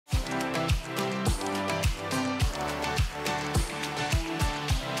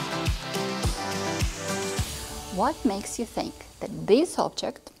What makes you think that this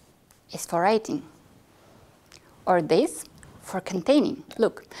object is for writing? Or this for containing?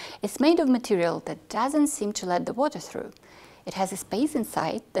 Look, it's made of material that doesn't seem to let the water through. It has a space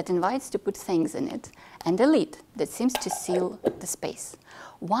inside that invites to put things in it, and a lid that seems to seal the space.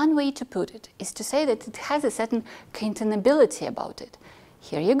 One way to put it is to say that it has a certain containability about it.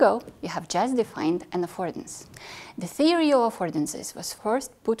 Here you go, you have just defined an affordance. The theory of affordances was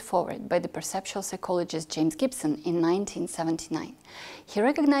first put forward by the perceptual psychologist James Gibson in 1979. He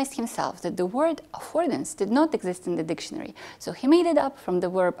recognized himself that the word affordance did not exist in the dictionary, so he made it up from the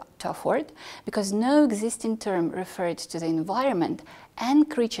verb to afford, because no existing term referred to the environment and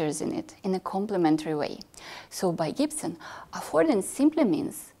creatures in it in a complementary way. So by Gibson, affordance simply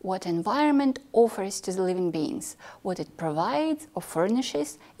means what environment offers to the living beings, what it provides or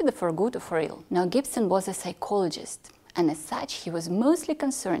furnishes, either for good or for ill. Now, Gibson was a psychologist, and as such he was mostly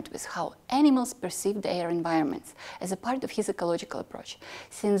concerned with how animals perceive their environments as a part of his ecological approach.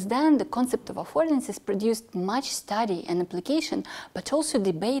 Since then, the concept of affordances produced much study and application, but also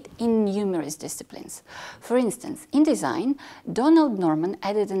debate in numerous disciplines. For instance, in design, Donald Norman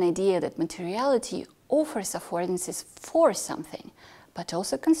added an idea that materiality offers affordances for something, but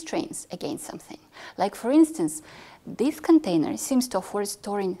also constraints against something. Like, for instance, this container seems to afford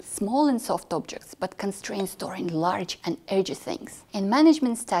storing small and soft objects, but constrains storing large and edgy things. In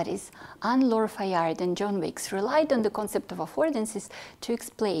management studies, Anne-Laure Fayard and John Wicks relied on the concept of affordances to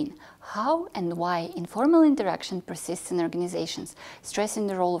explain how and why informal interaction persists in organizations, stressing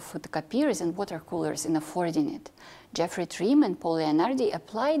the role of photocopiers and water coolers in affording it. Jeffrey Trim and Paul Leonardi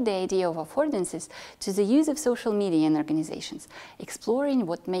applied the idea of affordances to the use of social media in organizations, exploring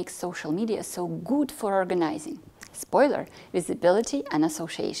what makes social media so good for organizing. Spoiler: visibility and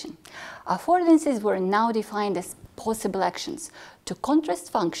association. Affordances were now defined as possible actions to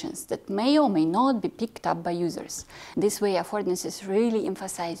contrast functions that may or may not be picked up by users. This way, affordances really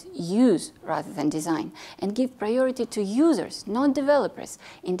emphasize use rather than design and give priority to users, not developers,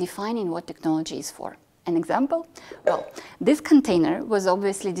 in defining what technology is for. An example? Well, this container was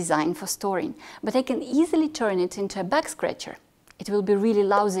obviously designed for storing, but I can easily turn it into a back scratcher. It will be really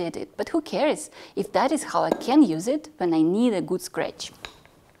lousy at it, but who cares if that is how I can use it when I need a good scratch.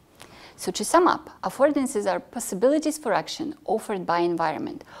 So to sum up, affordances are possibilities for action offered by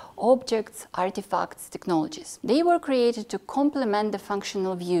environment, objects, artifacts, technologies. They were created to complement the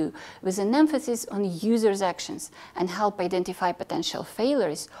functional view with an emphasis on users' actions and help identify potential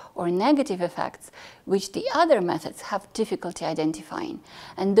failures or negative effects which the other methods have difficulty identifying.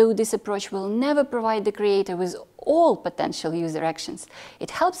 And though this approach will never provide the creator with all potential user actions, it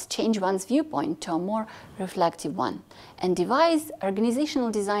helps change one's viewpoint to a more reflective one and devise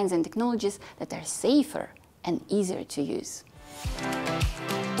organizational designs and technologies that are safer and easier to use.